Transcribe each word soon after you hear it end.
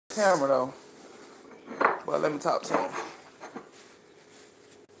Camera though. Well, let me talk to him.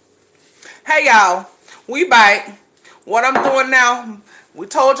 Hey y'all, we back. What I'm doing now, we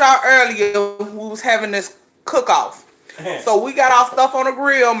told y'all earlier we was having this cook-off. So we got our stuff on the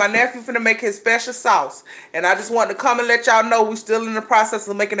grill. My nephew finna make his special sauce. And I just wanted to come and let y'all know we still in the process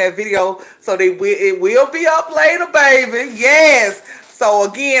of making that video. So it will be up later, baby. Yes. So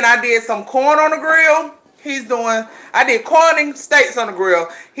again, I did some corn on the grill. I did corn and steaks on the grill.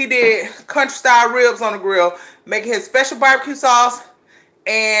 He did country style ribs on the grill. Making his special barbecue sauce.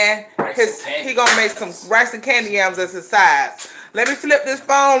 And he gonna make some rice and candy yams as his sides. Let me flip this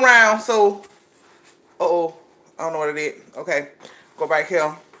phone around so. Uh-oh. I don't know what it is. Okay. Go back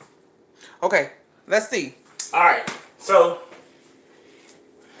here. Okay. Let's see. Alright. So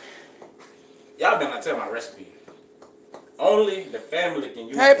y'all better not tell my recipe. Only the family can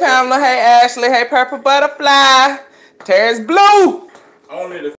use. Hey Pamela, hey Ashley, hey Purple Butterfly. Terry's Blue.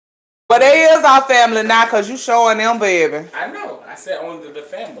 Only the. But they is our family now because you showing them, baby. I know. I said only the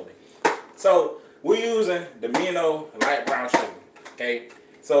family. So we're using the Mino light brown sugar. Okay.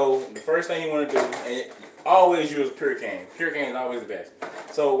 So the first thing you want to do, and always use pure cane. Pure cane is always the best.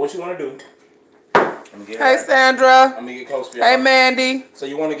 So what you want to do? Hey Sandra. I'm gonna get close for you. Hey Mandy. So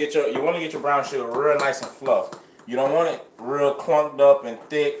you want to get your brown sugar real nice and fluff. You don't want it real clumped up and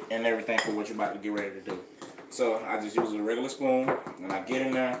thick and everything for what you're about to get ready to do. So I just use a regular spoon and I get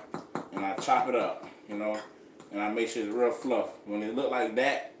in there and I chop it up, you know, and I make sure it's real fluff. When it look like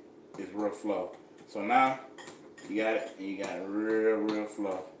that, it's real fluff. So now you got it, and you got it real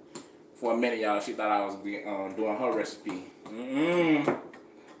fluff. For a minute, y'all, she thought I was doing her recipe.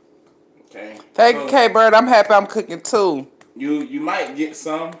 Okay. Thank you, K-Bird. I'm happy I'm cooking too. You might get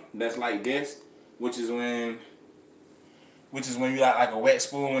some that's like this, which is when you got like a wet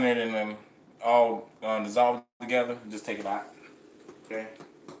spoon in it and then all dissolved together. Just take it out. Okay.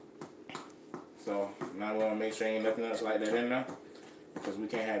 So now we're gonna make sure ain't nothing else like that in there, because we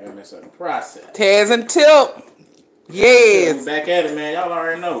can't have it mess up the process. Tez and Tip. Yes. Back at it, man. Y'all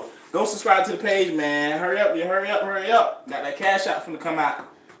already know. Go subscribe to the page, man. Hurry up, you hurry up. Got that cash out finna come out.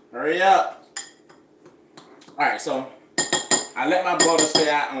 Hurry up. Alright, so I let my butter stay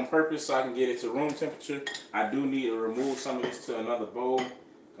out on purpose so I can get it to room temperature. I do need to remove some of this to another bowl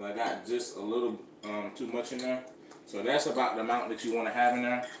because I got just a little too much in there. So that's about the amount that you want to have in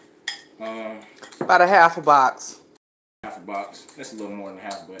there. About a half a box. Half a box. That's a little more than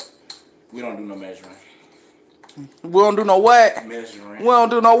half, but we don't do no measuring. We don't do no what? Measuring. We don't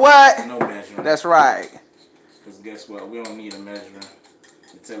do no what? No measuring. That's right. Because guess what? We don't need a measuring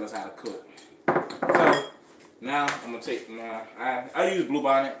to tell us how to cook. So now I'm gonna take I use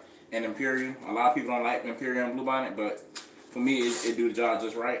Bluebonnet and Imperial. A lot of people don't like Imperial and Bluebonnet, but for me it do the job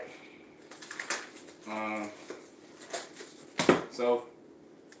just right. So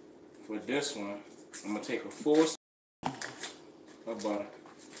for this one, I'm gonna take a full spoon of butter.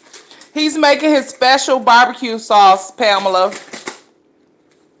 He's making his special barbecue sauce, Pamela.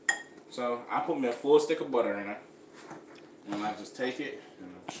 So I put me a full stick of butter in there, and I just take it and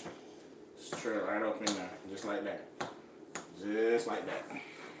stir it right up in there, just like that. Just like that.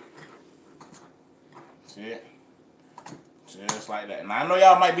 See it? Just like that. And I know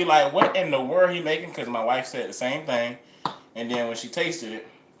y'all might be like, what in the world he making? Because my wife said the same thing. And then when she tasted it,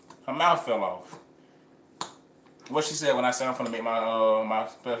 her mouth fell off. What she said when I said I'm gonna make my my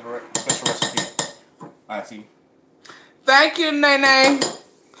special recipe, Auntie. Thank you, Nene.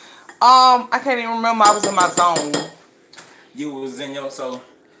 I can't even remember. I was in my zone. You was in your, so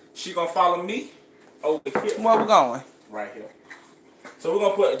she gonna follow me over here. Where we going? Right here. So we're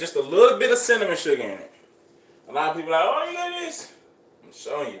gonna put just a little bit of cinnamon sugar in it. A lot of people are like, oh, you got this? I'm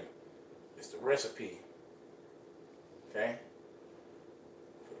showing you. It's the recipe. Okay?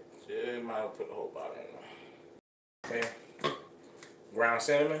 Just might put the whole bottle in there. Okay? Ground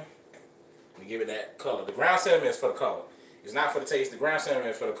cinnamon. We give it that color. The ground cinnamon is for the color. It's not for the taste. The ground cinnamon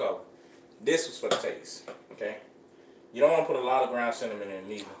is for the color. This was for the taste. Okay? You don't want to put a lot of ground cinnamon in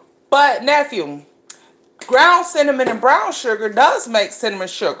neither. But, nephew, ground cinnamon and brown sugar does make cinnamon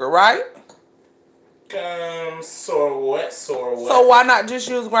sugar, right? So what? So why not just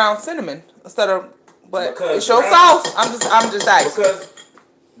use ground cinnamon instead of? But because it's your sauce. I'm just asking. Because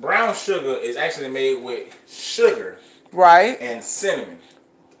brown sugar is actually made with sugar, right, and cinnamon,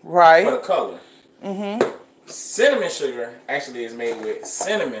 right, for the color. Cinnamon sugar actually is made with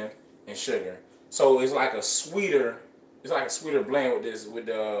cinnamon and sugar, so it's like a sweeter. It's like a sweeter blend with this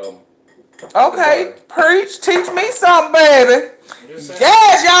Okay, preach, teach me something, baby.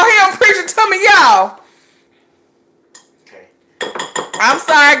 Yes, y'all hear him preaching to me, y'all. Okay. I'm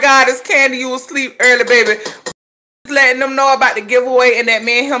sorry, God, it's Candy. You will sleep early, baby. letting them know about the giveaway and that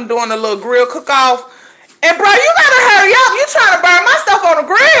me and him doing a little grill cook-off. And bro, you gotta hurry up. You trying to burn my stuff on the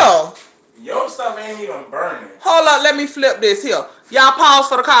grill. Your stuff ain't even burning. Hold up, let me flip this here. Y'all pause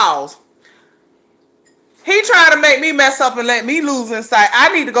for the calls. He trying to make me mess up and let me lose insight.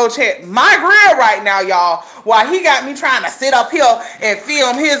 I need to go check my grill right now, y'all. While he got me trying to sit up here and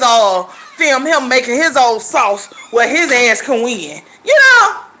film him making his old sauce where his ass can win. You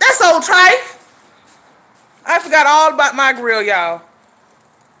know, that's old trife. I forgot all about my grill, y'all.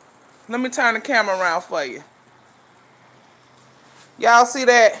 Let me turn the camera around for you. Y'all see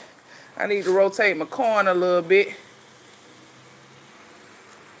that? I need to rotate my corn a little bit.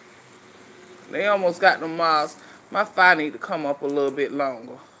 They almost got them miles. My fire need to come up a little bit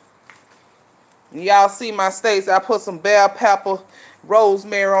longer. Y'all see my steaks. I put some bell pepper,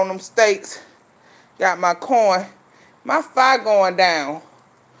 rosemary on them steaks. Got my corn. My fire going down.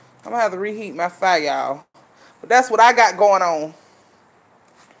 I'm going to have to reheat my fire, y'all. But that's what I got going on.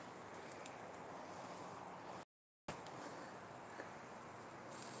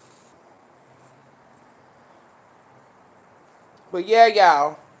 But yeah,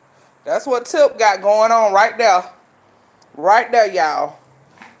 y'all. That's what Tip got going on right there. Right there, y'all.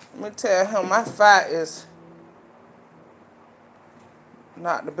 Let me tell him my fire is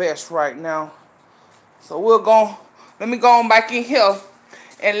not the best right now. So let me go on back in here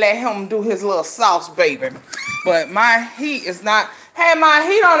and let him do his little sauce, baby. But my heat is not, hey, my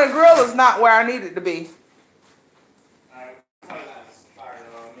heat on the grill is not where I need it to be. Alright, probably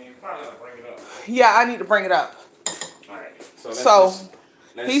gotta bring it up. Yeah, I need to bring it up. Alright, so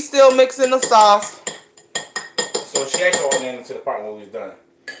he's still mixing the sauce. So she actually went into the part where we was done.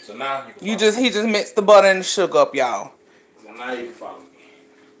 So now you can he just mixed the butter and the sugar up, y'all. So now you can follow me.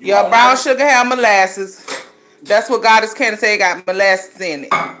 Yeah, brown sugar have molasses. That's what Goddess Candy say, got molasses in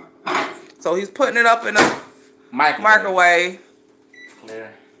it. So he's putting it up in a microwave. Yeah.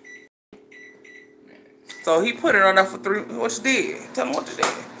 So he put it on there for 3. What you did? Tell him what you did.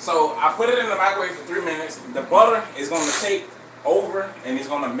 So I put it in the microwave for 3 minutes. The butter is gonna take over and it's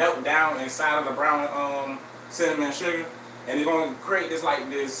gonna melt down inside of the brown cinnamon sugar, and it's gonna create this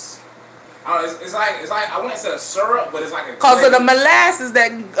this. It's like I wouldn't say a syrup, but it's like a. Cause of the molasses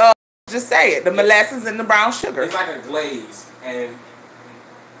that just say it. The molasses and the brown sugar. It's like a glaze, and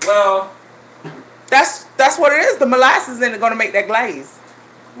well. That's what it is. The molasses in it gonna make that glaze.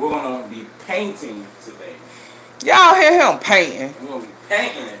 We're gonna be painting today. Y'all hear him painting? We're gonna be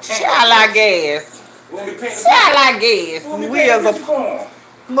painting. Child like gas. We're gonna be painting. Child like gas. We as a form.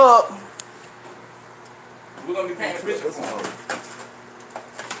 Look. We're gonna be painting picture form.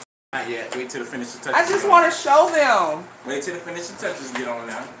 Not yet. Wait till the finishing touches. I just want to show them. Wait till the finishing touches get on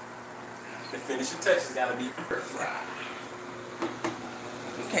now. The finishing touches gotta be perfect.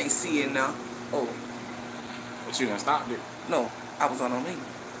 You can't see it now. Oh. But you gonna stop it? No, I was on me.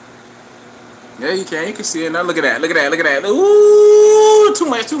 Yeah, you can. You can see it now. Look at that. Look at that. Look at that. Ooh, too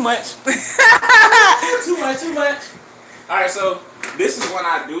much. Too much. Too much. All right, so this is when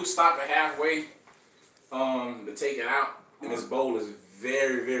I do stop it halfway. To take it out, and this bowl is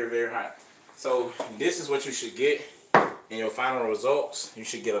very, very, very hot. So this is what you should get in your final results. You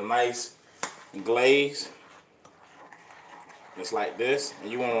should get a nice glaze, just like this,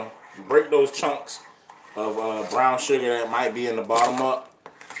 and you want to break those chunks of brown sugar that might be in the bottom up.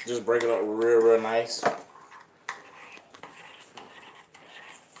 Just break it up real nice.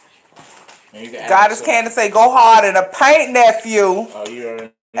 Goddess Candace say, go hard in the paint, nephew. Oh, you're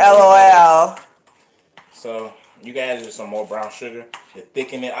LOL. So you guys do some more brown sugar to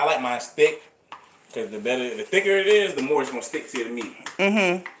thicken it. I like mine thick because the thicker it is, the more it's gonna stick to the meat.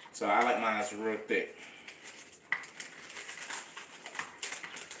 Mm-hmm. So I like mine real thick.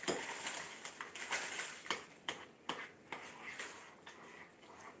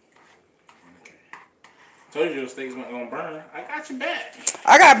 Told you those steaks weren't gonna burn. I got you back.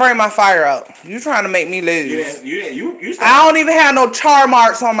 I gotta bring my fire up. You trying to make me lose? You I don't even have no char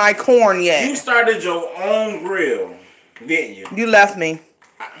marks on my corn yet. You started your own grill, didn't you? You left me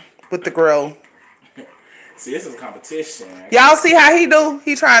with the grill. See, this is competition. Y'all see how he do?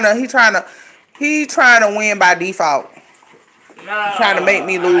 He trying to win by default. Nah, trying to make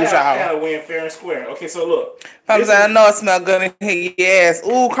me lose, y'all. I gotta win fair and square. Okay, so look. I know it smell good in here. Yes.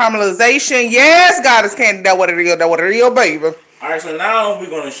 Ooh, caramelization. Yes, Goddess Candy. That what it is. That what it is, baby. All right, so now we're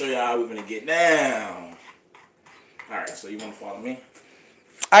gonna show you how we're gonna get down. All right, so you wanna follow me?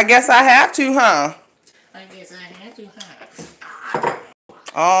 I guess I have to, huh? I guess I have to,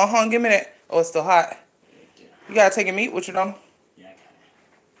 huh? Give me that. Oh, it's still hot. You gotta take your meat with you, though? Yeah,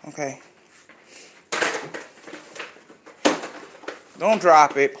 I got it. Okay. Don't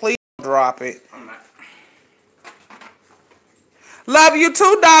drop it. Please don't drop it. I'm not. Love you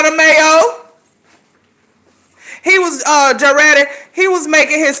too, Donna Mayo. He was Jared. He was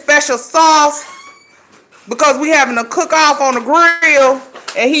making his special sauce because we having a cook off on the grill,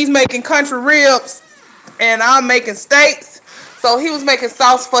 and he's making country ribs, and I'm making steaks. So he was making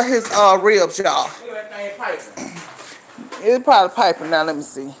sauce for his ribs, y'all. Look at that thing piping. It's probably piping now. Let me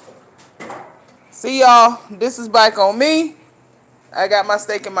see. See y'all. This is back on me. I got my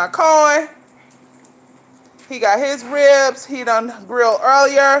steak and my corn. He got his ribs. He done grilled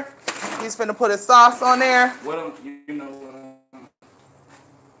earlier. He's finna put his sauce on there. What you know?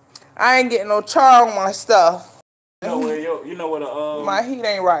 I ain't getting no char on my stuff. You know where the My heat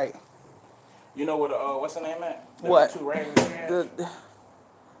ain't right. You know where the what's the name at? What? 2 rags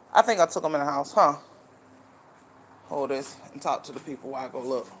I think I took them in the house, huh? Hold this and talk to the people while I go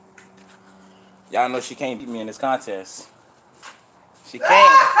look. Y'all know she can't beat me in this contest. She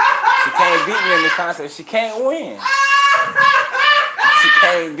can't beat me in this contest. She can't win. She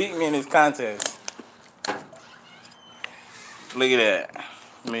can't beat me in this contest. Look at that.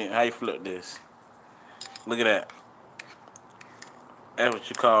 I mean, how you flip this? Look at that. That's what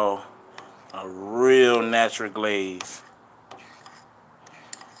you call a real natural glaze.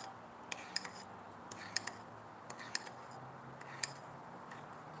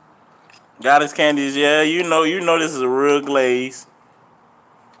 Goddess candies, yeah, you know this is a real glaze.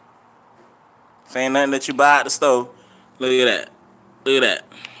 This ain't nothing that you buy at the store. Look at that. Look at that.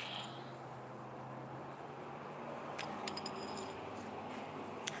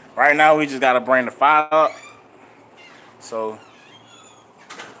 Right now, we just gotta bring the fire up. So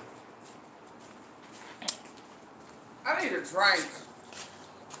I need a drink.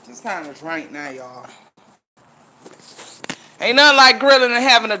 Just kind of drink now, y'all. Ain't nothing like grilling and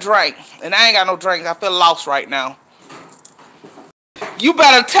having a drink. And I ain't got no drink. I feel lost right now. You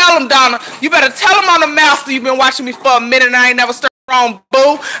better tell him, Donna. You better tell him on the master you've been watching me for a minute and I ain't never started wrong,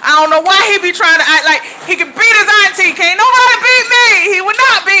 boo. I don't know why he be trying to act like he can beat his auntie. Can't nobody beat me. He would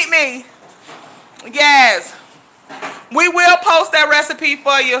not beat me. Yes. We will post that recipe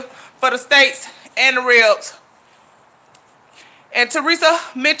for you for the steaks and the ribs. And Teresa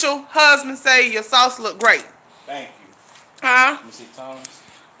Mitchell husband say your sauce look great. thank you. Huh? Let me see Thomas.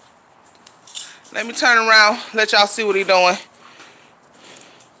 Let me turn around, let y'all see what he doing.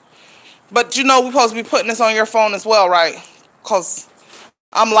 But you know we're supposed to be putting this on your phone as well, right? Because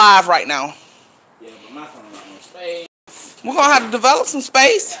I'm live right now. Yeah, but my phone got no space. We're going to have to develop some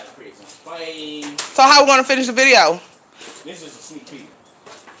space. Gotta create some space. So how we going to finish the video? This is a sneak peek.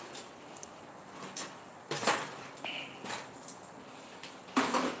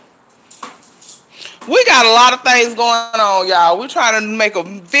 We got a lot of things going on, y'all. We're trying to make a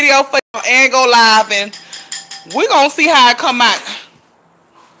video for y'all and go live, and we're going to see how it come out.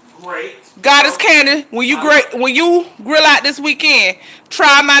 Great. Goddess Candy, when you grill out this weekend,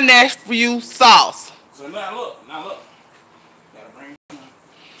 try my Nephew sauce. So now look. Gotta bring.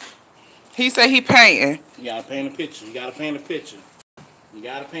 He said he painting. You gotta paint a picture. You gotta paint a picture. You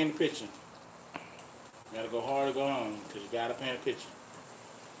gotta paint a picture. You gotta go hard or go home, because you gotta paint a picture.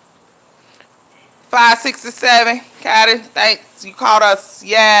 567, Caddy, thanks. You called us.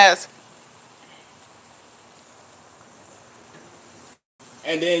 Yes.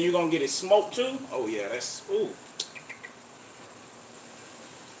 And then you're gonna get it smoked too. Oh yeah, that's ooh.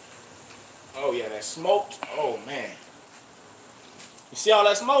 Oh yeah, that's smoked. Oh man. You see all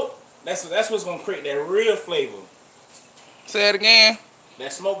that smoke? That's what's gonna create that real flavor. Say it again.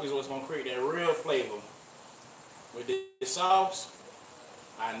 That smoke is what's gonna create that real flavor. With this sauce,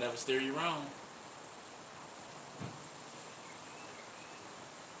 I never steer you wrong.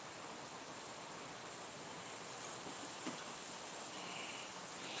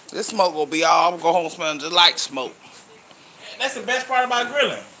 This smoke will be all. I'm gonna go home smelling just like smoke. That's the best part about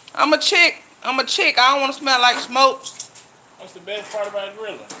grilling. I'm a chick. I don't want to smell like smoke. That's the best part about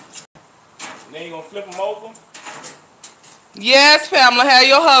grilling. And then you're gonna flip them over. Yes, Pamela, have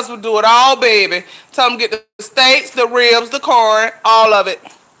your husband do it all, baby. Tell him get the steaks, the ribs, the corn, all of it.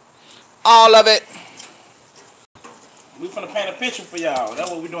 All of it. We finna paint a picture for y'all. That's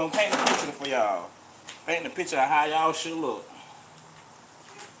what we doing, paint a picture for y'all. Paint a picture of how y'all should look.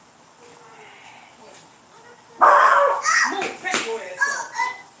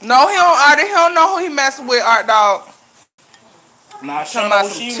 No, he don't know who he messing with, Art Dog. Nah, Talking about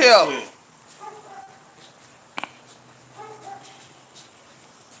some tip.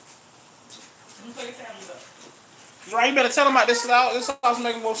 Right, you better tell them about this sauce. This sauce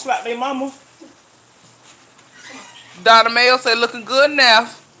make them go slap their mama. Donna Mayo said looking good now.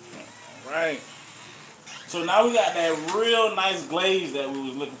 Right. So now we got that real nice glaze that we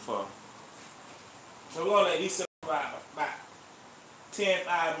was looking for. So we're gonna let these sit about 10,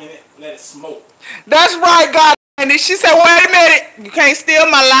 5 minutes, let it smoke. That's right, God. And then she said, wait a minute. You can't steal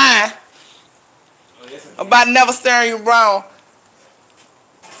my line. Oh, yes, About never staring you wrong.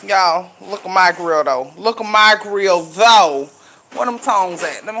 Y'all, look at my grill, though. Look at my grill, though. Where them tongs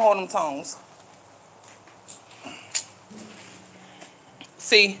at? Let me hold them tongs.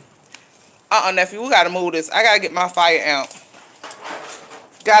 See? Nephew, we got to move this. I got to get my fire amp.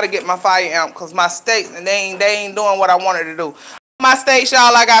 Got to get my fire amp because my steaks, and they ain't doing what I wanted to do. My steaks,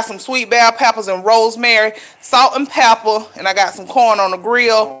 y'all, I got some sweet bell peppers and rosemary, salt and pepper, and I got some corn on the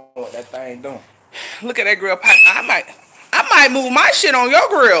grill. What that thing doing? Look at that grill pipe. I might move my shit on your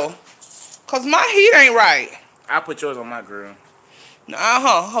grill because my heat ain't right. I'll put yours on my grill.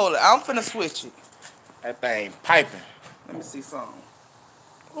 Hold it. I'm finna switch it. That thing piping. Let me see something.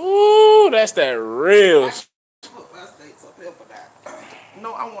 Ooh, that's that real. Put my steaks up here for that.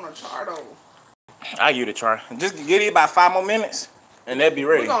 No, I want to char those. I'll give you the try. Just give it about 5 more minutes, and they'll be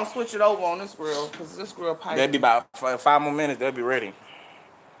ready. We're going to switch it over on this grill, because this grill pipe. They'll be about 5 more minutes, they'll be ready.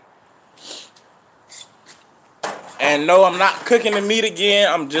 And no, I'm not cooking the meat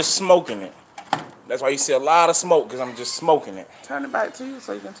again, I'm just smoking it. That's why you see a lot of smoke, because I'm just smoking it. Turn it back to you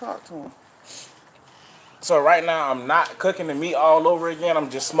so you can talk to him. So right now, I'm not cooking the meat all over again, I'm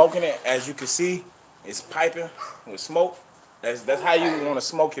just smoking it. As you can see, it's piping with smoke. That's how you want to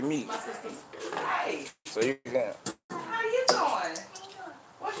smoke your meat. Hey. So you can. How you doing?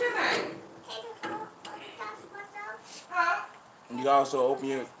 What's your name? Huh? You also open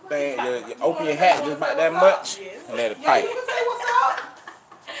your thing, open your hat just about that much, and let it pipe. Yeah, you can say what's up.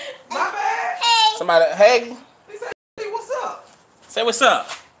 My bad. Somebody, hey. He said, hey, what's up? Say what's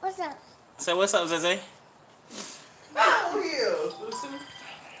up. What's up? Say what's up, Zay. Oh,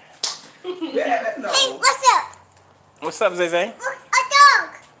 yeah. Yeah, no. Hey, what's up? What's up, Zay? A dog.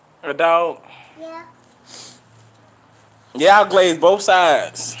 A dog. Yeah. Yeah, I'll glaze both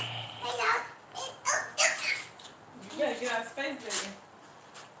sides. Hey, dog. You gotta get out of space,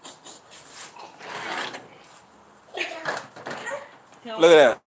 baby. Look at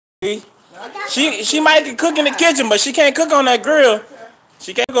that. See? She might can cook in the kitchen, but she can't cook on that grill.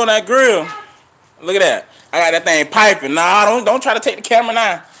 She can't cook on that grill. Look at that. I got that thing piping. Nah, don't try to take the camera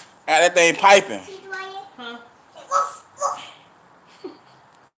now. I got that thing piping. Huh?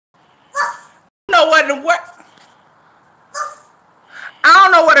 I don't know what in the world. I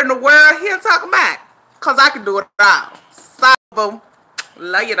don't know what in the world he'll talk about. Cause I can do it all. So, boom.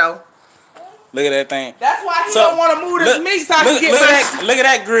 Love you though. Look at that thing. That's why he don't want to move this meat so I can get my... Look at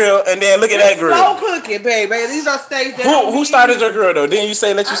that grill, and then look at that grill. Slow cooking, baby. These are steaks that Who started your grill, though? Didn't you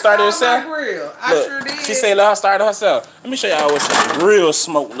say let you start it yourself? My grill. I Look, sure did. She said let her start it herself. Let me show y'all what some real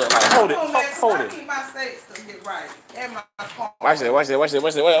smoke look like. Hold it. Hold it. I need my steaks to get right. And my corn. Watch that. Watch that. Watch that.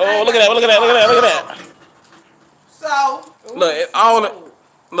 Watch that. Oh, look at that. Look at that. Look at that. Look at that. So... Look, it's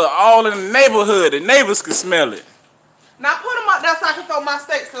all in the neighborhood. The neighbors can smell it. Now put them up there so I can throw my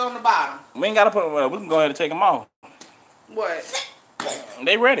steaks on the bottom. We ain't got to put them up. We can go ahead and take them off. What?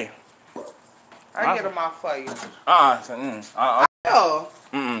 They ready. I get them off for you. Oh.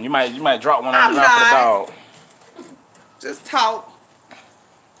 You might drop one on the ground for the dog. Just talk.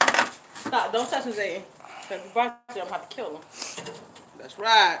 Stop, don't touch him, Zayden. If you bite you, I'm about to kill him. That's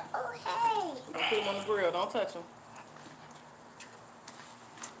right. Oh, hey. Don't put him on the grill, don't touch him.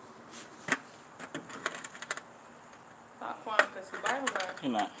 Stop crying because he biting her. He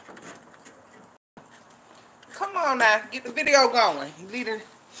not. Come on now, get the video going. You leader.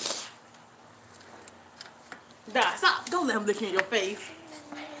 Nah, stop. Don't let him look in your face.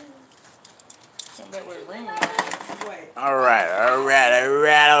 That way it rings. Wait. All right.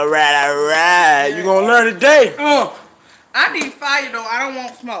 You gonna learn today. I need fire though. I don't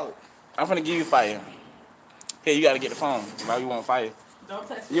want smoke. I'm finna give you fire. Here, you gotta get the phone. Why you want fire? Don't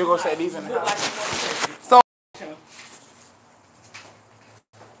touch him. You're gonna set these in the house.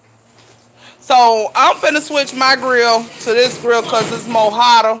 So I'm finna switch my grill to this grill because it's more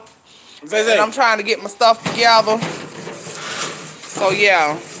hotter. And I'm trying to get my stuff together. So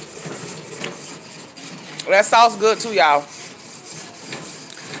yeah. That sauce good too, y'all.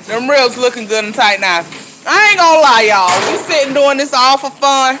 Them ribs looking good and tight now. I ain't gonna lie, y'all. We sitting doing this all for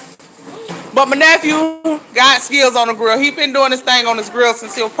fun. But my nephew got skills on the grill. He been doing this thing on his grill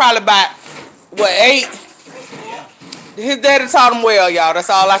since he was probably about, what, 8? His daddy taught him well, y'all. That's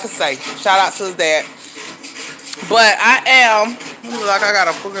all I can say. Shout out to his dad. But I am, like I got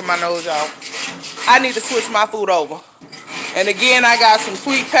a book in my nose, y'all. I need to switch my food over. And again, I got some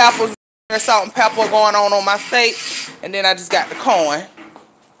sweet peppers and salt and pepper going on my steak. And then I just got the corn.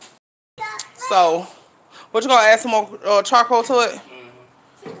 So, what you gonna add some more charcoal to it?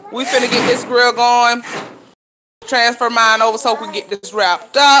 We finna get this grill going. transfer mine over so we can get this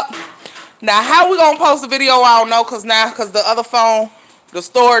wrapped up. Now, how we gonna post the video, I don't know, cause the other phone, the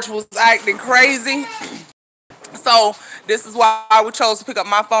storage was acting crazy. So this is why we chose to pick up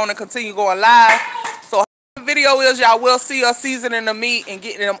my phone and continue going live. So how the video is, y'all will see us seasoning the meat and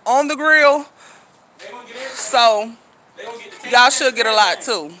getting them on the grill. So y'all should get a lot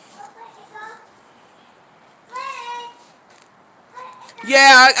too.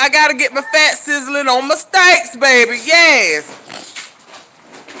 Yeah, I gotta get my fat sizzling on my steaks, baby. Yes.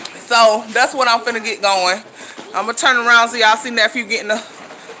 So that's what I'm finna get going. I'm gonna turn around so y'all see Nephew getting the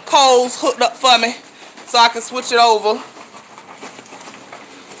coals hooked up for me so I can switch it over.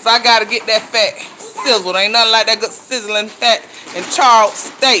 So I gotta get that fat sizzled. Ain't nothing like that good sizzling fat and charred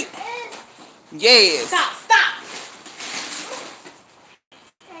steak. Yes. Stop.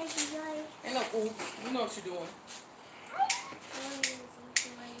 Ain't no food. You know what you're doing.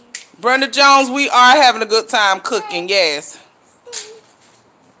 Brenda Jones, we are having a good time cooking, yes.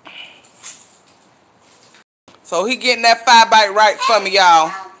 So he getting that 5-bite right for me,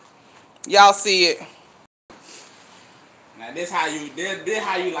 y'all. Y'all see it. Now this how you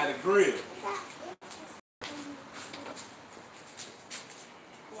like to grill.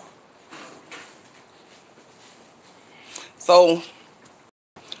 So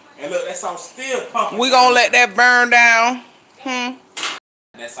And look, that sauce still pumping. we gonna let that burn down.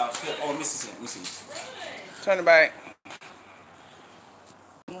 That sauce still. Oh, let me see. Turn it back.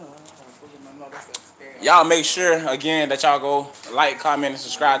 Y'all make sure again that y'all go like, comment, and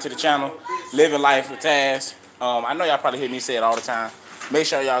subscribe to the channel. Living Life with Taz. I know y'all probably hear me say it all the time. Make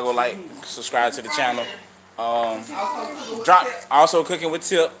sure y'all go like, subscribe to the channel. Also Cooking with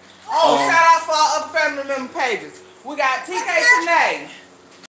Tip. Shout outs for our other family member pages. We got TK Tanae.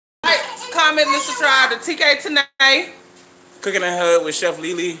 Like, comment, and subscribe to TK Tanae. Cooking in Hood with Chef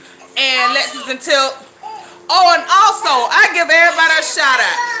Lily. And Lexus and Tip. Oh, and also, I give everybody a shout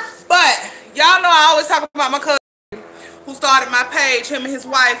out. But y'all know I always talk about my cousin who started my page, him and his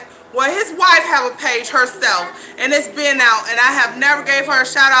wife. Well, his wife have a page herself, and it's been out, and I have never gave her a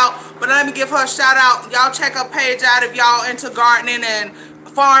shout out, but let me give her a shout out. Y'all check her page out if y'all into gardening and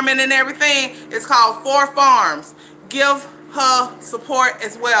farming and everything. It's called 4 Farms. Give her support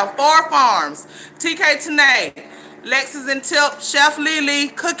as well. 4 Farms. TK Tanae, Lexus and Tip, Chef Lily,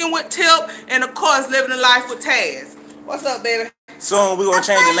 Cooking with Tip, and of course, Living the Life with Taz. What's up, baby? Soon we're gonna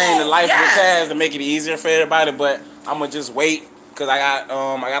change the name to Life with Taz to make it easier for everybody, but I'm gonna just wait because I got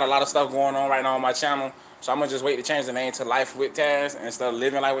a lot of stuff going on right now on my channel. So I'm gonna just wait to change the name to Life with Taz instead of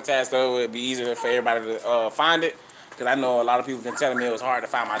Living Life with Taz, so it would be easier for everybody to find it. Because I know a lot of people been telling me it was hard to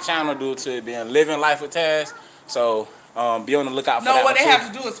find my channel due to it being Living Life with Taz. So be on the lookout for that. No, what they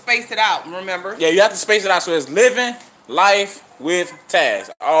have to do is space it out, remember? Yeah, you have to space it out, so it's Living Life with Taz,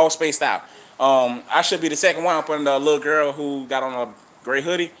 all spaced out. I should be the second one up under the little girl who got on a gray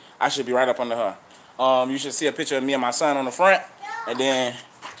hoodie. I should be right up under her. You should see a picture of me and my son on the front, and then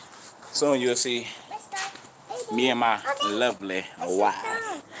soon you'll see me and my lovely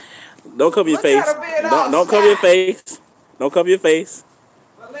wife. Don't cover your face. Don't cover your face. Don't cover your face.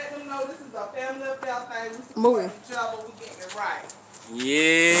 But let them know this is a family affair thing. We Move. support each other. We getting it right.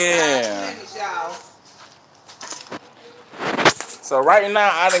 Yeah. Y'all. So right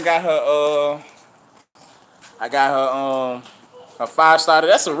now I done got her her 5-star.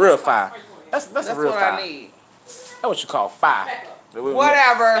 That's a real 5. That's a real what 5. I need. That's what you call fire.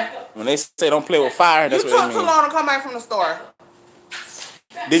 Whatever. When they say don't play with fire, that's You what it took too means. long to come back from the store.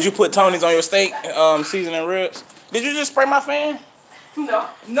 Did you put Tony's on your steak, seasoning ribs? Did you just spray my fan? No,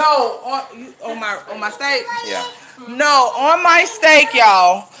 on my steak. Yeah. No, on my steak,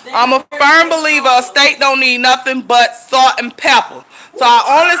 y'all. I'm a firm believer a steak don't need nothing but salt and pepper. So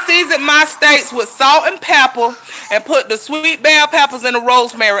I only season my steaks with salt and pepper and put the sweet bell peppers and the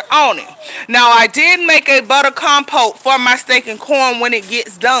rosemary on it. Now I did make a butter compote for my steak and corn when it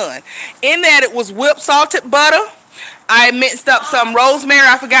gets done. In that it was whipped salted butter. I minced up some rosemary.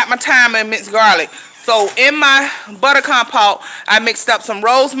 I forgot my thyme and minced garlic. So in my butter compote, I mixed up some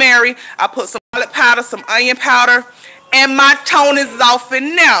rosemary. I put some garlic powder, some onion powder, and my Tony's is off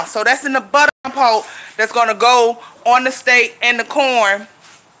in there. So that's in the butter compote that's going to go on the steak and the corn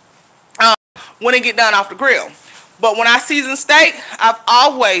when it get done off the grill. But when I season steak, I've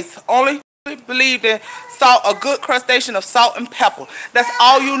always only believed in salt, a good crustacean of salt and pepper. That's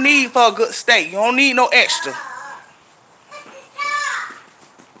all you need for a good steak. You don't need no extra.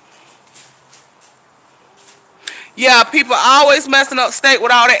 Yeah, people always messing up steak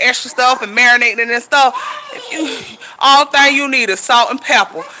with all that extra stuff and marinating and stuff. All thing you need is salt and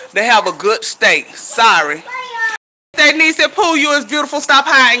pepper to have a good steak. Sorry. That niece and Pooh, you is beautiful. Stop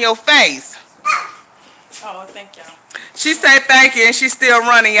hiding your face. Oh, thank y'all. She said thank you and she's still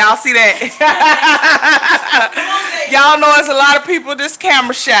running. Y'all see that? Y'all know it's a lot of people this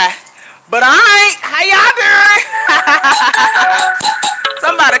camera shy. But I ain't. How y'all doing?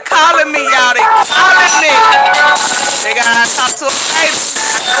 Somebody calling me, y'all. They calling me. They gotta talk to a baby.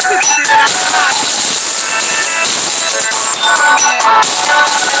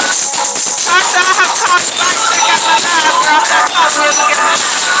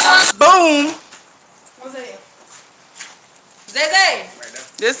 Boom. What's that? Zay.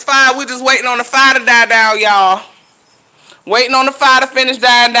 This fire, we just waiting on the fire to die down, y'all. Waiting on the fire to finish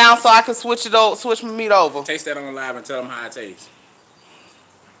dying down so I can switch my meat over. Taste that on live and tell them how it tastes.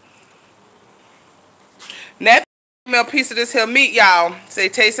 Nephew, give me a piece of this here meat, y'all. Say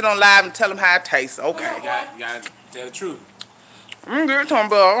taste it on live and tell them how it tastes. Okay. You gotta tell the truth. I'm good, Tom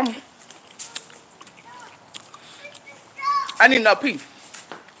Bell. I need another piece.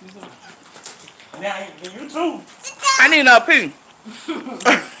 Now, you too. I need another piece.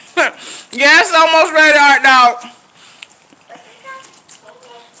 Yeah, it's almost ready, Art Dog.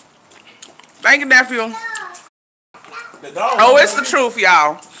 Thank you, Nephew. Oh, it's the truth,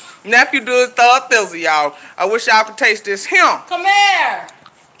 y'all. Nephew do his thug thizzle, y'all. I wish y'all could taste this. Him. Come here.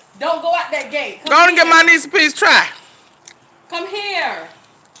 Don't go out that gate. Go on and get my niece a piece. Try. Come here.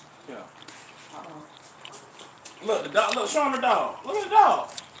 Yeah. Look, the dog. Look, show him the dog. Look at the dog.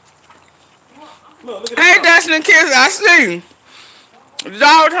 Look at the Hey, dog. Dustin and Kiss, I see. The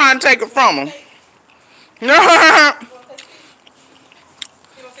dog trying to take it from him. You want to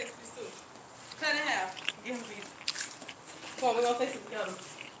take this piece too? Cut it in half. Give him a piece. Come on, we're going to taste it together.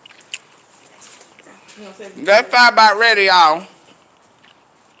 That fire about ready, y'all.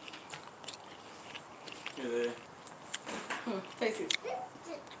 Taste it.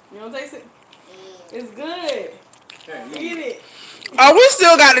 You want to taste it? It's good. Eat it. Oh, we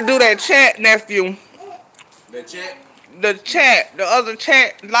still got to do that chat, Nephew. The chat? The chat, the other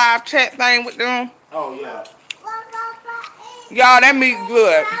chat, live chat thing with them. Oh, yeah. Y'all, that meat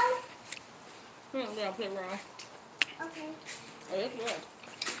good. Put it around. Okay. Oh, it's good.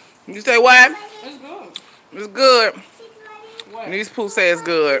 You say what? It's good. It's good. What? These poo say it's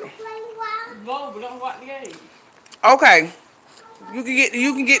good. Go, but don't watch the game. Okay. You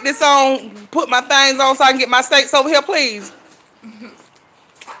can get this on, put my things on so I can get my steaks over here, please.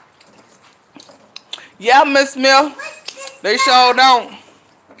 Yeah, Miss Mill. They sure don't. You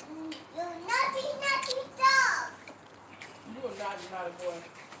naughty dog. You a naughty boy.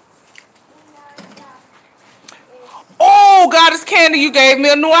 Oh, God, it's candy. You gave me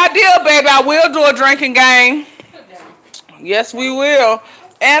a new idea, baby. I will do a drinking game. Sit down. Yes, we will.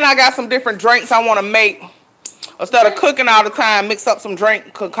 And I got some different drinks I want to make. Instead of cooking all the time, mix up some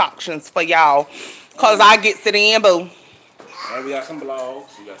drink concoctions for y'all. Because I get to the end, boo. And we got some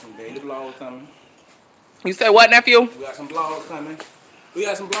vlogs. We got some daily vlogs coming. You say what, Nephew? We got some vlogs coming. We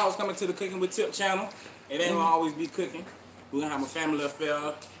got some vlogs coming to the Cooking with Tip channel. It ain't gonna always be cooking. We're gonna have a family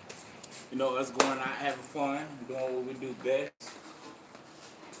affair. You know, us going out having fun, doing what we do best.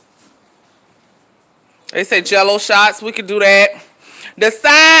 They say jello shots. We could do that. The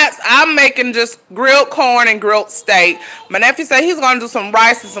sides, I'm making just grilled corn and grilled steak. My nephew said he's going to do some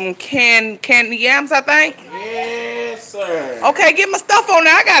rice and some candy yams, I think. Yes, sir. Okay, get my stuff on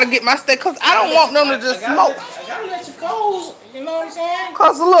there. I got to get my steak because I don't want them to just smoke. I gotta let you go. You know what I'm saying?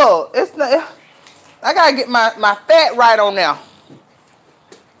 Because look, it's not, I got to get my fat right on there.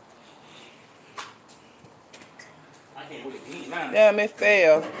 I can't wait to eat now. Damn, it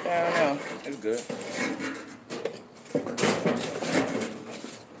fell down there. It's good.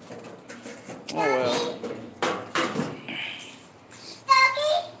 Oh, well.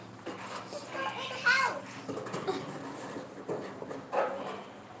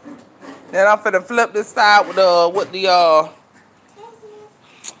 Then I'm finna flip this side with the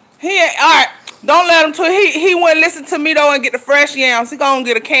he ain't alright. Don't let him he wouldn't listen to me though and get the fresh yams. He gonna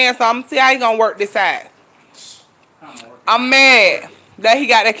get a can, so I'm gonna see how he gonna work this side. I'm mad that he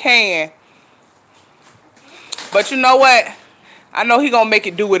got a can. But you know what? I know he gonna make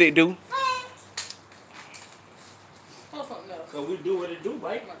it do what it do. So we do what it do,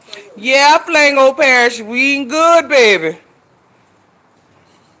 right? Yeah, Flango Parish, we ain't good, baby.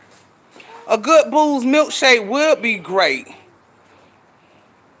 A good booze milkshake would be great.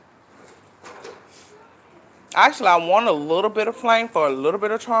 Actually, I want a little bit of flame for a little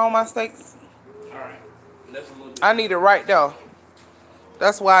bit of char on my steaks. Alright. That's a little bit. I need it right there.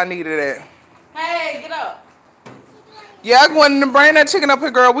 That's why I needed it. Hey, get up. Yeah, go in and bring that chicken up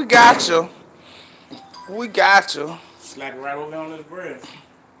here, girl. We got you. We got you. Slap it right over on this bread.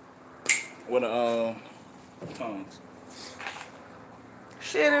 With tongs.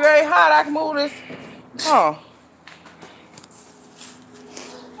 Shit, it ain't hot. I can move this Huh.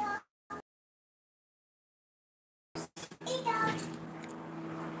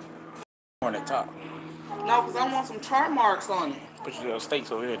 On the top. No, because I want some chart marks on it. Put your little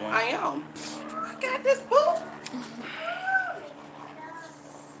steaks over here, then. I am. I got this book.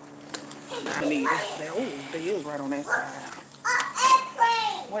 I need it. Oh, they is right on that side.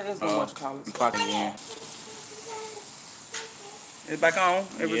 What is the what you call it? Clock again. It's back on.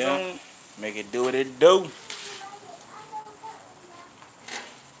 It Yeah. resumed. Make it do what it do.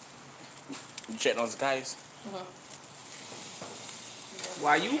 You check those guys?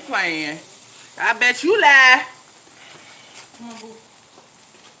 While you playing, I bet you lie. Come on, boo.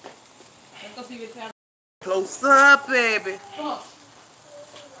 Let's go see what's happening. Close up, baby. Come on.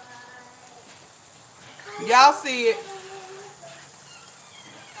 Y'all see it.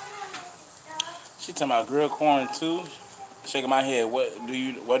 She talking about grilled corn too. Shaking my head.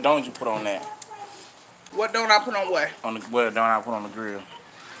 What don't you put on that? What don't I put on what? What don't I put on the grill?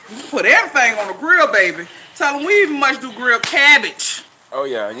 You put everything on the grill, baby. Tell them we even much do grilled cabbage. Oh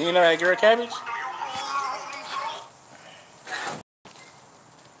yeah, you ain't know that grilled cabbage?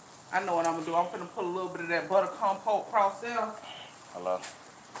 I know what I'm gonna do. I'm gonna put a little bit of that butter compote across there. Hello?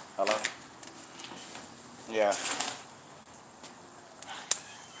 Hello? Yeah.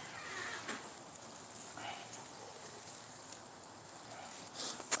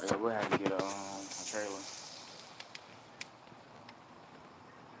 Yeah, we'll have to get a trailer.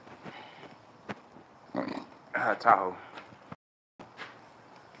 I got a Tahoe.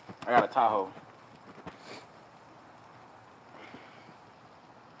 I got a Tahoe.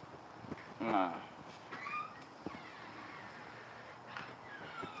 Nah.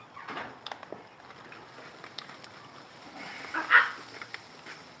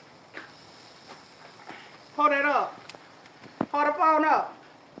 Hold it up. Hold the phone up.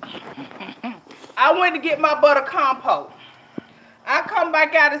 I went to get my butter compote. I come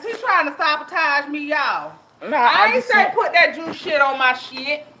back out. Is he trying to sabotage me, y'all? Nah, I ain't say put that juice shit on my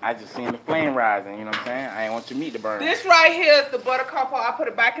shit. I just seen the flame rising, you know what I'm saying? I ain't want your meat to burn. This right here is the butter compote. I put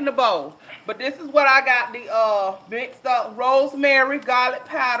it back in the bowl. But this is what I got. The mixed up rosemary, garlic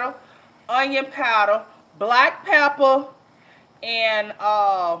powder, onion powder, black pepper, and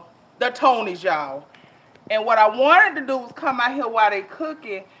the Tonys, y'all. And what I wanted to do was come out here while they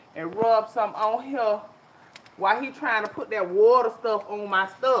cooking and rub some on here while he trying to put that water stuff on my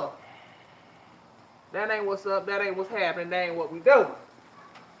stuff. That ain't what's up. That ain't what's happening. That ain't what we doing.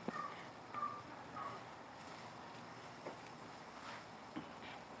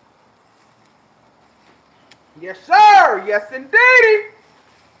 Yes, sir. Yes, indeedy.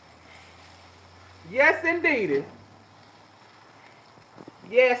 Yes, indeedy.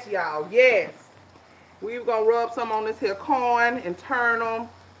 Yes, y'all. Yes. We're going to rub some on this here corn and turn them.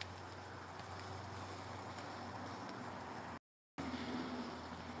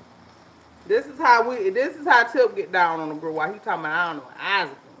 This is how Tip get down on the grill while he talking about I don't know what eyes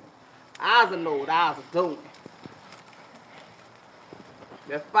are doing. Eyes will know what eyes are doing.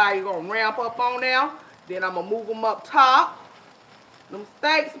 That fire gonna ramp up on there. Then I'm gonna move them up top. Them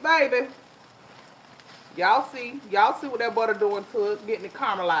steaks, baby. Y'all see what that butter doing to it, getting it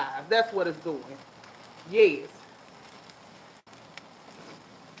caramelized. That's what it's doing. Yes.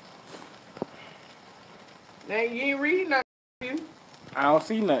 Now you ain't reading nothing. I don't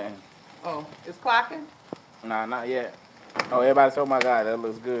see nothing. Oh, it's clocking? Nah, not yet. Oh, everybody said, oh my God, that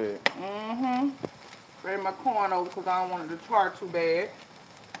looks good. Mm-hmm. Bring my corn over because I don't want it to char too bad.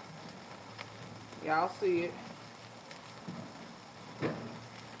 Y'all see it.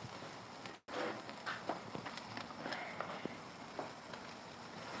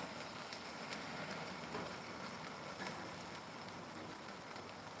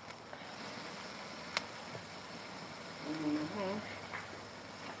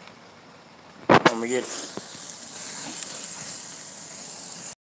 Let me get it.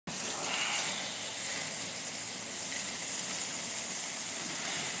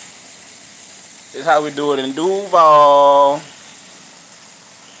 This is how we do it in Duval. I'm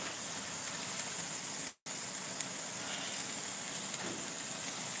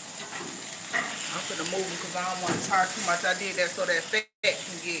gonna move them because I don't want to char too much. I did that so that fat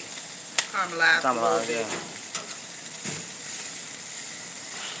can get caramelized a little bit. Yeah.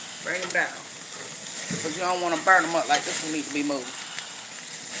 Bring them down. Because you don't want to burn them up like this one needs to be moved.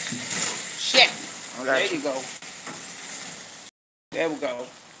 Shit. There you go. There we go.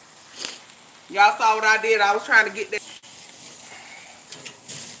 Y'all saw what I did. I was trying to get that.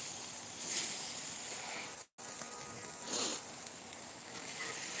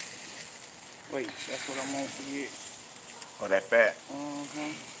 Wait, that's what I'm going to forget. Oh, that fat.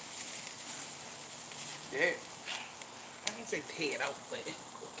 Mm-hmm. that. I can say tear it out, but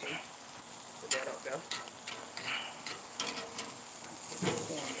okay. Put that up there. Put the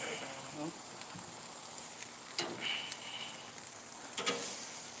corn right down,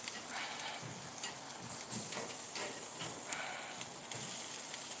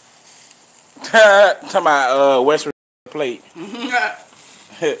 Talking about West Virginia plate.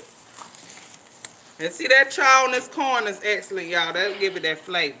 And see that char on this corn is excellent, y'all. That'll give it that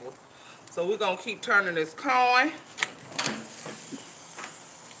flavor. So we're gonna keep turning this corn.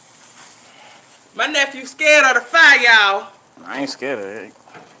 My nephew scared of the fire, y'all. I ain't scared of it.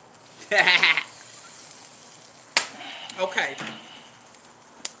 Okay.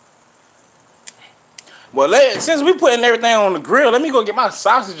 Well, since we putting everything on the grill, let me go get my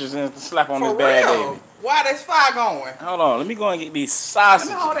sausages and slap on this bad baby. Why this fire going? Hold on, let me go and get these Let sausages.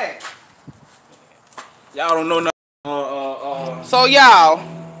 me hold that. Y'all don't know nothing. So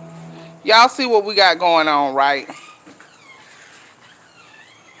y'all see what we got going on, right?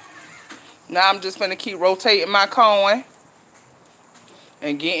 Now I'm just gonna keep rotating my corn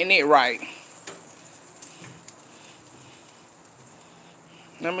and getting it right.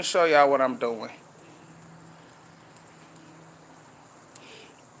 Let me show y'all what I'm doing.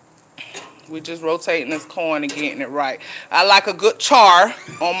 We just rotating this corn and getting it right. I like a good char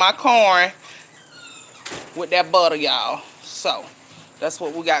on my corn with that butter, y'all. So that's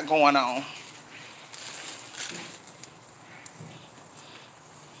what we got going on.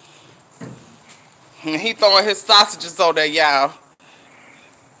 And he throwing his sausages on there, y'all.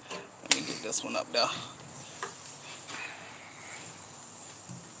 Let me get this one up there.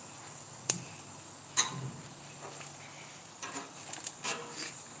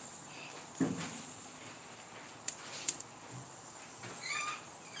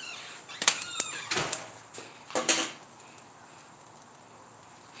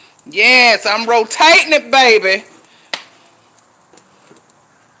 Yes, I'm rotating it, baby.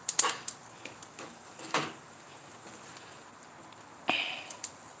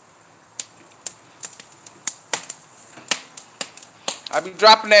 I be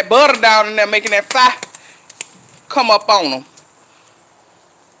dropping that butter down in there, making that fire come up on them.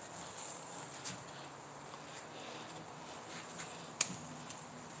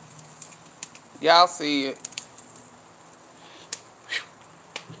 Y'all see it.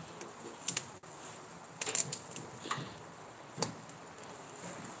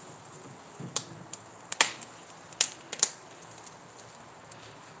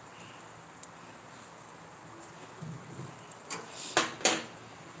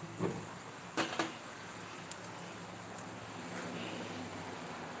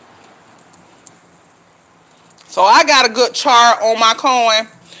 So I got a good char on my corn,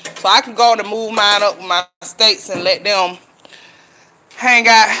 so I can go and move mine up with my steaks and let them hang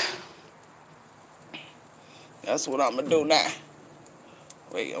out. That's what I'm gonna do now.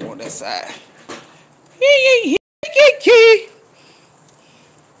 Wait, I want that side.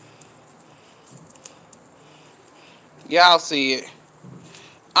 Y'all see it.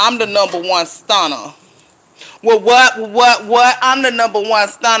 I'm the #1 stunner. Well, what? I'm the #1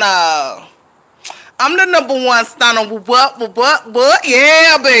 stunner. I'm the #1 stunner. What?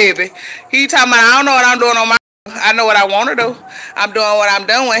 Yeah, baby. He talking about, I don't know what I'm doing on my... I know what I want to do. I'm doing what I'm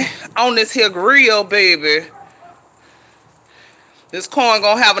doing on this here grill, baby. This corn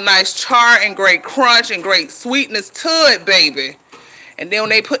gonna have a nice char and great crunch and great sweetness to it, baby. And then when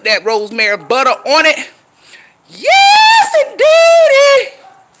they put that rosemary butter on it, yes, indeedy.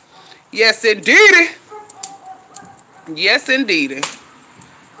 Yes, indeedy. Yes, indeedy.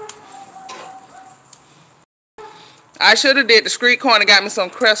 I should have did the street corn and got me some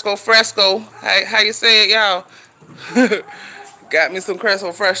Cresco Fresco. How you say it, y'all? Got me some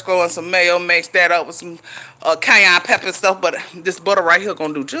Cresco Fresco and some mayo. Mixed that up with some cayenne pepper and stuff. But this butter right here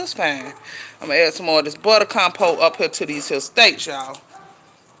gonna do just fine. I'm gonna add some more of this butter compote up here to these here steaks, y'all.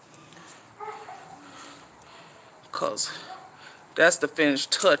 Cause that's the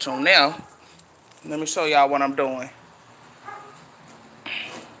finished touch on there. Let me show y'all what I'm doing.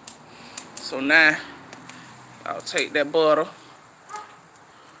 So now I'll take that butter.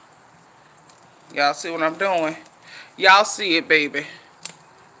 Y'all see what I'm doing? Y'all see it, baby.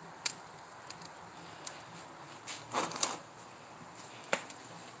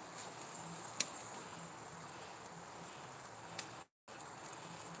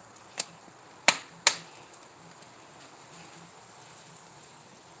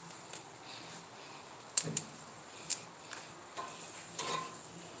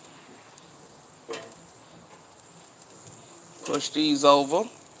 Push these over.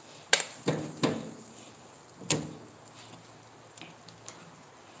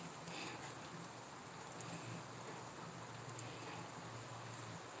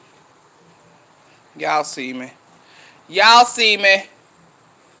 Y'all see me. Y'all see me.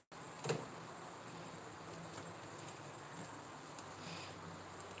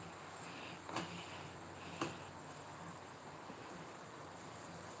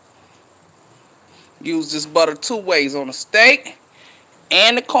 Use this butter 2 ways on the steak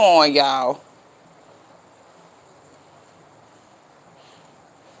and the corn, y'all.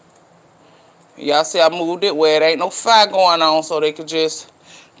 Y'all see I moved it where it ain't no fire going on so they could just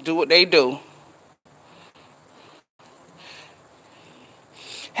do what they do.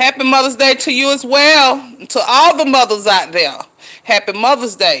 Happy Mother's Day to you as well. To all the mothers out there. Happy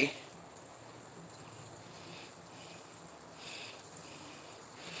Mother's Day.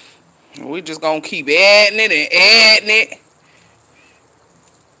 We just gonna keep adding it and adding it.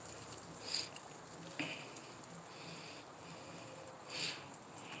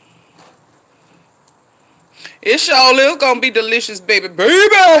 It sure is gonna be delicious, baby.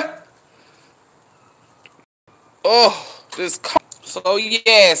 Baby! Oh, this. So,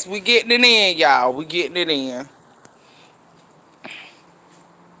 yes, we getting it in, y'all. We getting it in.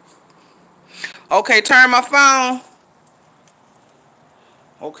 Okay, turn my phone.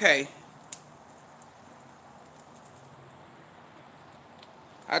 Okay.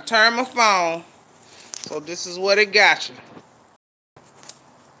 I turned my phone. So, this is what it got you.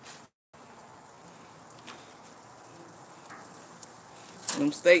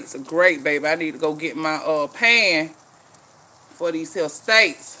 Them steaks are great, baby. I need to go get my pan for these here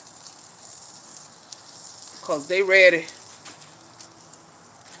steaks. Because they ready.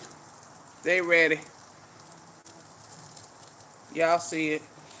 They ready. Y'all see it.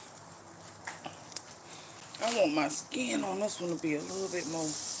 I want my skin on this one to be a little bit more.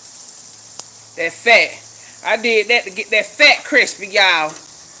 That fat. I did that to get that fat crispy, y'all.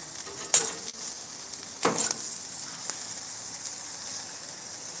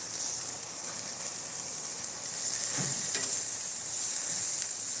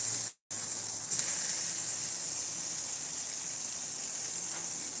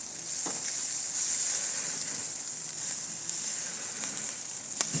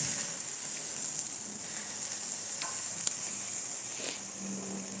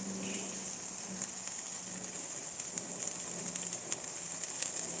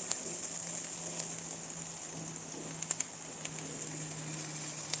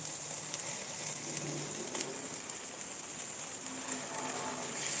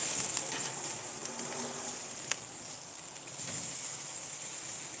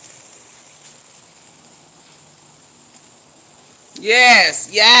 Yes,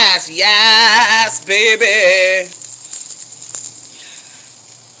 yes, yes, baby.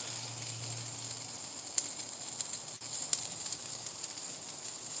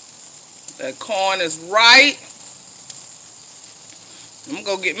 That corn is right. I'm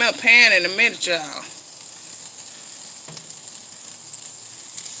gonna go get me a pan in a minute, y'all.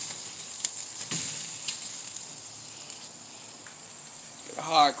 Get a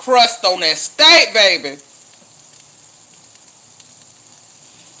hard crust on that steak, baby.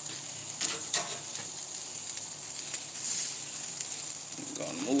 I'm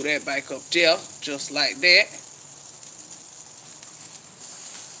gonna move that back up there, just like that.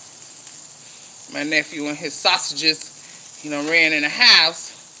 My nephew and his sausages, you know, ran in the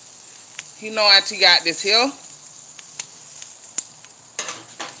house. He know Auntie got this here.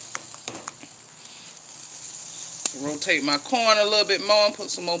 Rotate my corn a little bit more and put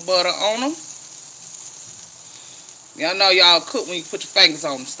some more butter on them. Y'all know y'all cook when you put your fingers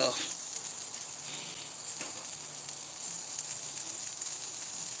on them stuff.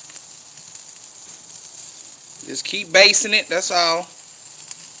 Just keep basting it, that's all.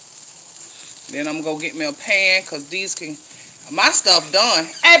 Then I'm gonna go get me a pan, cause these can, my stuff done.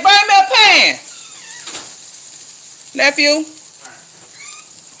 Hey, bring me a pan, nephew.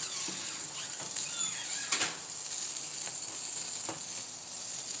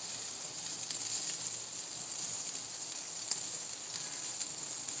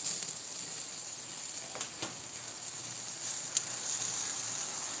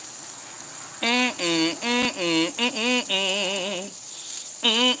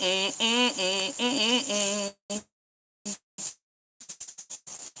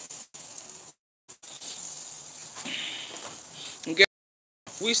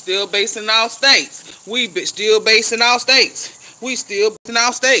 We still basing our states. We still basing our states. We still basing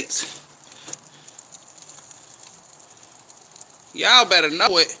our states. Y'all better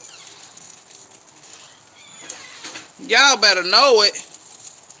know it. Y'all better know it.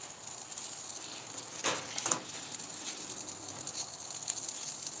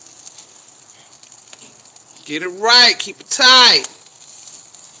 Get it right. Keep it tight.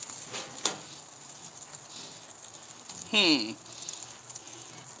 Woo!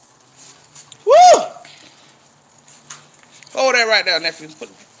 Hold that right there, nephew.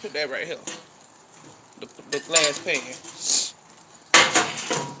 Put that right here. The glass pan.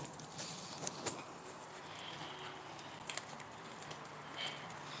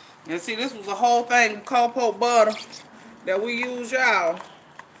 And see, this was a whole thing of compote butter that we use, y'all.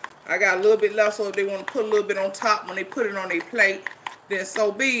 I got a little bit left, so if they want to put a little bit on top when they put it on their plate, then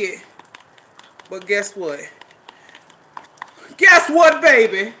so be it. But guess what? Guess what,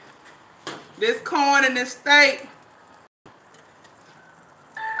 baby? This corn and this steak,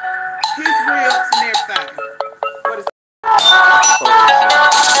 his ribs and everything. What is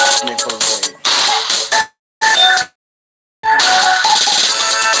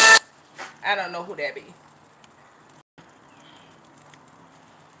I don't know who that be.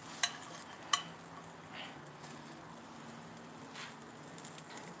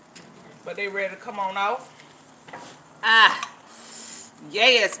 But they ready to come on out. Ah,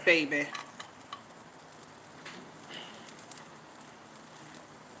 yes, baby.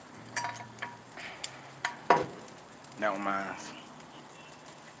 That one mine.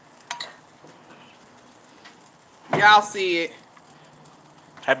 Y'all see it.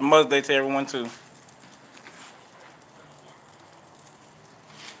 Happy Mother's Day to everyone too.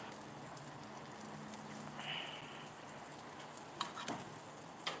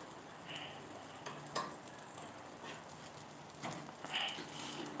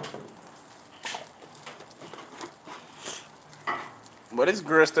 But this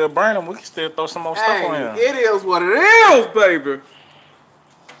grill still burning. We can still throw some more stuff on here. It is what it is, baby.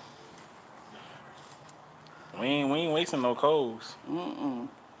 We ain't wasting no coals.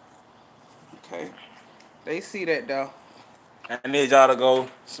 Okay. They see that though. I need y'all to go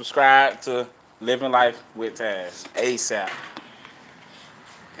subscribe to Living Life with Taz ASAP.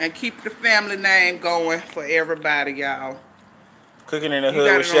 And keep the family name going for everybody, y'all. Cooking in the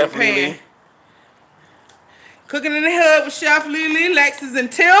Hood with Chef Lily. Cooking in the Hood with Chef Lily, Lexus and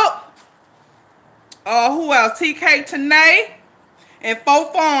Tip. Who else? TK Tanae. And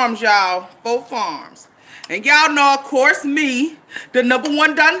 4 Farms, y'all. 4 Farms. And y'all know, of course, me, the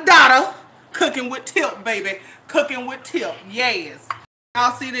 #1 Dundada, cooking with Tip, baby. Cooking with Tip. Yes.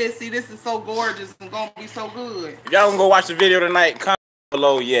 Y'all see this? See, this is so gorgeous and gonna be so good. If y'all gonna go watch the video tonight, comment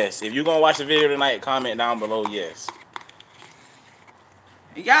below yes. If you gonna watch the video tonight, comment down below yes.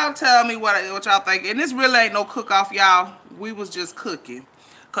 Y'all tell me what y'all think. And this really ain't no cook-off, y'all. We was just cooking.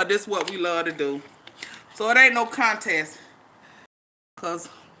 Because this is what we love to do. So it ain't no contest. Because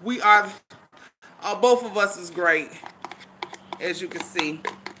we are, both of us is great. As you can see.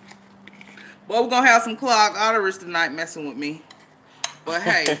 But we're going to have some clogged arteries tonight messing with me. But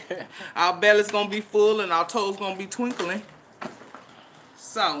hey, our belly's going to be full and our toes going to be twinkling.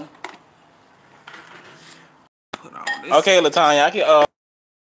 So. Put on this. Okay, Latanya, I can,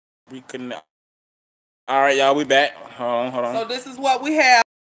 we couldn't. All right, y'all, we back. Hold on. So this is what we have.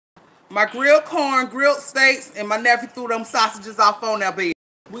 My grilled corn, grilled steaks, and my nephew threw them sausages off on that bed.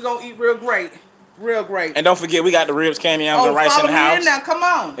 We're going to eat real great. Real great. And don't forget, we got the ribs, candy yams, and rice in the house. Now, come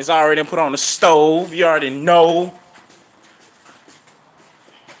on. It's already put on the stove. You already know.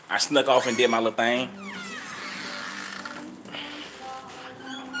 I snuck off and did my little thing.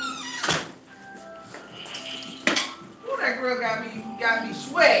 Ooh, that grill got me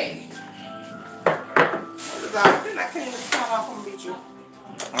sweaty. I can't even come off and beat you.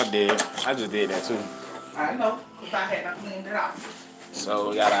 I did. I just did that too. I know, because I had not cleaned it out. So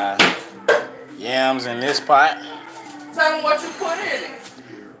we got our yams in this pot. Tell them what you put in it.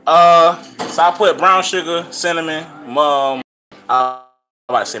 So I put brown sugar, cinnamon, I was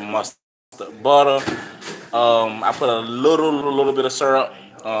about to say mustard, butter. I put a little bit of syrup.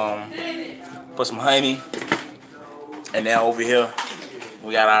 Put some honey. And then over here,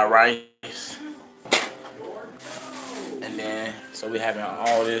 we got our rice. And then, so we having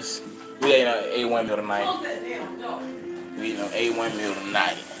all this. We ate an A1 meal tonight. We ate an A1 meal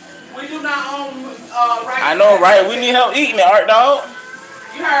tonight. We do not own rights. I know, right? We need help eating it, Art Dog.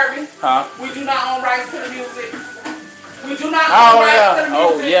 You heard me? Huh? We do not own rights to the music. We do not own rights to the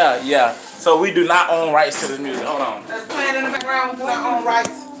music. Oh, yeah. So we do not own rights to the music. Hold on. That's playing in the background. We do not own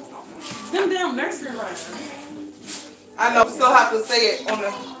rights. Them damn nursery rights. I know. We still have to say it on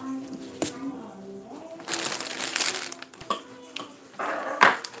the...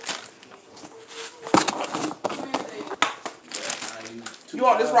 You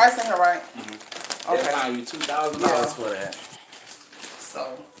want this rice in here, right? Mm-hmm. Okay. They'll you $2,000 for that.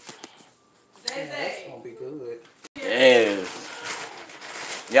 So, that's gonna be good. Yes.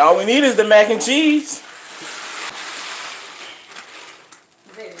 Y'all, we need is the mac and cheese.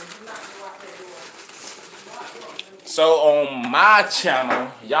 So on my channel,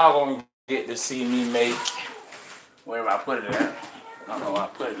 y'all gonna get to see me make, wherever I put it at. I don't know where I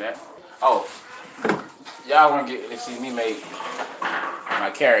put it at. Oh, y'all gonna get to see me make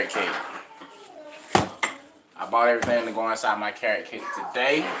my carrot cake. I bought everything to go inside my carrot cake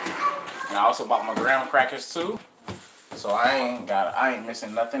today. And I also bought my graham crackers too. So I ain't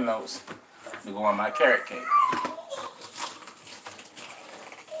missing nothing else to go on my carrot cake.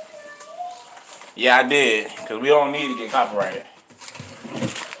 Yeah, I did, because we don't need to get copyrighted. Okay,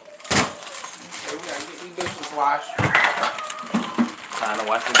 we gotta get these dishes washed. Trying to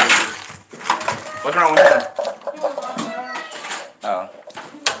wash the dishes. What's wrong with him? Oh.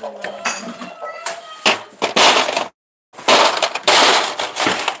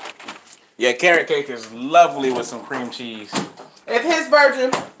 Yeah, carrot cake is lovely with some cream cheese. If his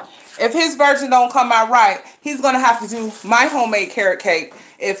version don't come out right, he's gonna have to do my homemade carrot cake.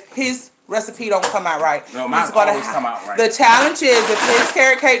 If his recipe don't come out right, No, mine's always come out right. The challenge is if his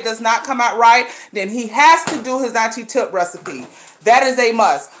carrot cake does not come out right, then he has to do his Auntie Tip recipe. That is a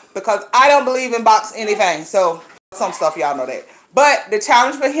must because I don't believe in box anything. So some stuff y'all know that. But the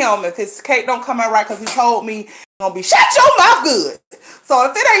challenge for him, if his cake don't come out right, because he told me it's gonna be shut your mouth good. So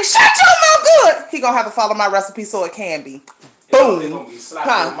if it ain't shut your mouth good, he gonna have to follow my recipe so it can be. Boom. It's gonna be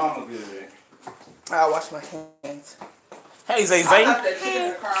slapping mama good. I'll wash my hands. Hey, Zay I Zay. left that chicken in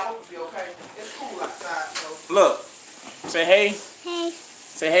the car. I hope it'll be okay. It's cool outside, so. Look. Say hey. Hey.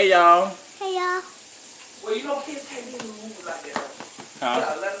 Say hey, y'all. Hey, y'all. Well, you know kids can't be in the movies like that. Huh?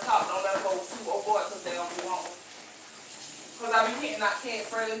 Yeah, let them talk. Don't let them go too overboard because they don't be wrong. Because I be hitting, I can't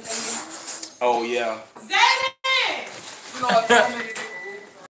friend anything. Oh, yeah. Zayden! You know what? So many different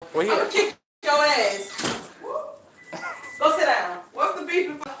rules. Well, I'm here. going to kick your ass. Go sit down. What's the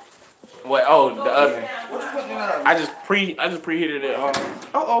beef? What? Oh, the oven. What you putting in the oven? I just preheated it.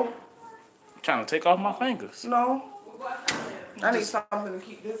 Uh-oh. Trying to take off my fingers. No. I need something to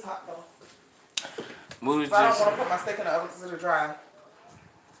keep this hot, though. Move So I don't just. want to put my steak in the oven because it'll dry.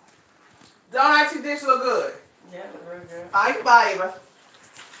 Don't actually dish look good. Yeah, very good. All right, bye, Eva.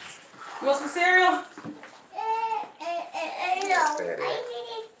 You want some cereal? No.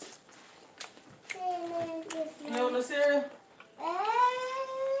 You want the cereal?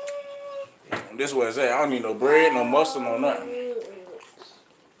 This is what it says. I don't need no bread, no mustard, no nothing.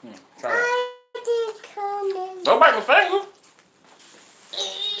 Try it. Don't bite my finger.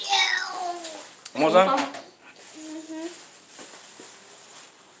 Want some?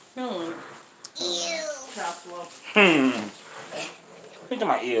 Look at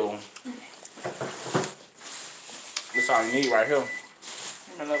my ear. This all you need right here.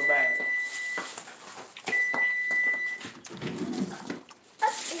 Give me another bag.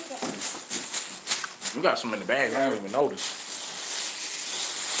 You got some in the bag. I don't even notice.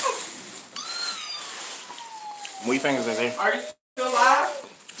 What you fingers in there? Are you still live?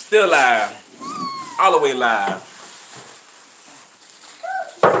 Still live. All the way live.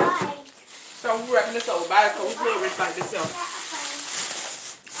 So we wrapping this over by so we feel rich like this.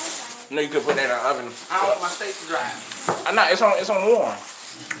 You know you could put that in the oven. I don't want my steak to dry. Nah, it's on warm.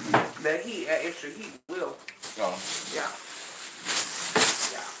 That heat, that extra heat will. Oh. Yeah.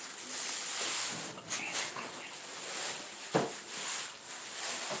 Yeah.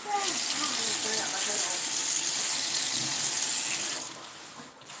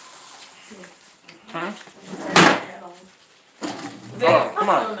 Huh? Come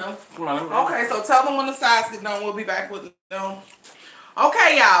on. Come on. Okay, so tell them when the sides get done. We'll be back with them.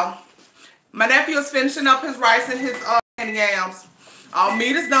 Okay, y'all. My nephew is finishing up his rice and his candy yams. All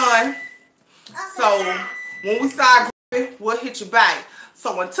meat is done. So when we start grilling, we'll hit you back.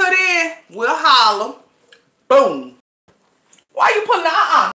 So until then, we'll holler. Boom. Why you putting the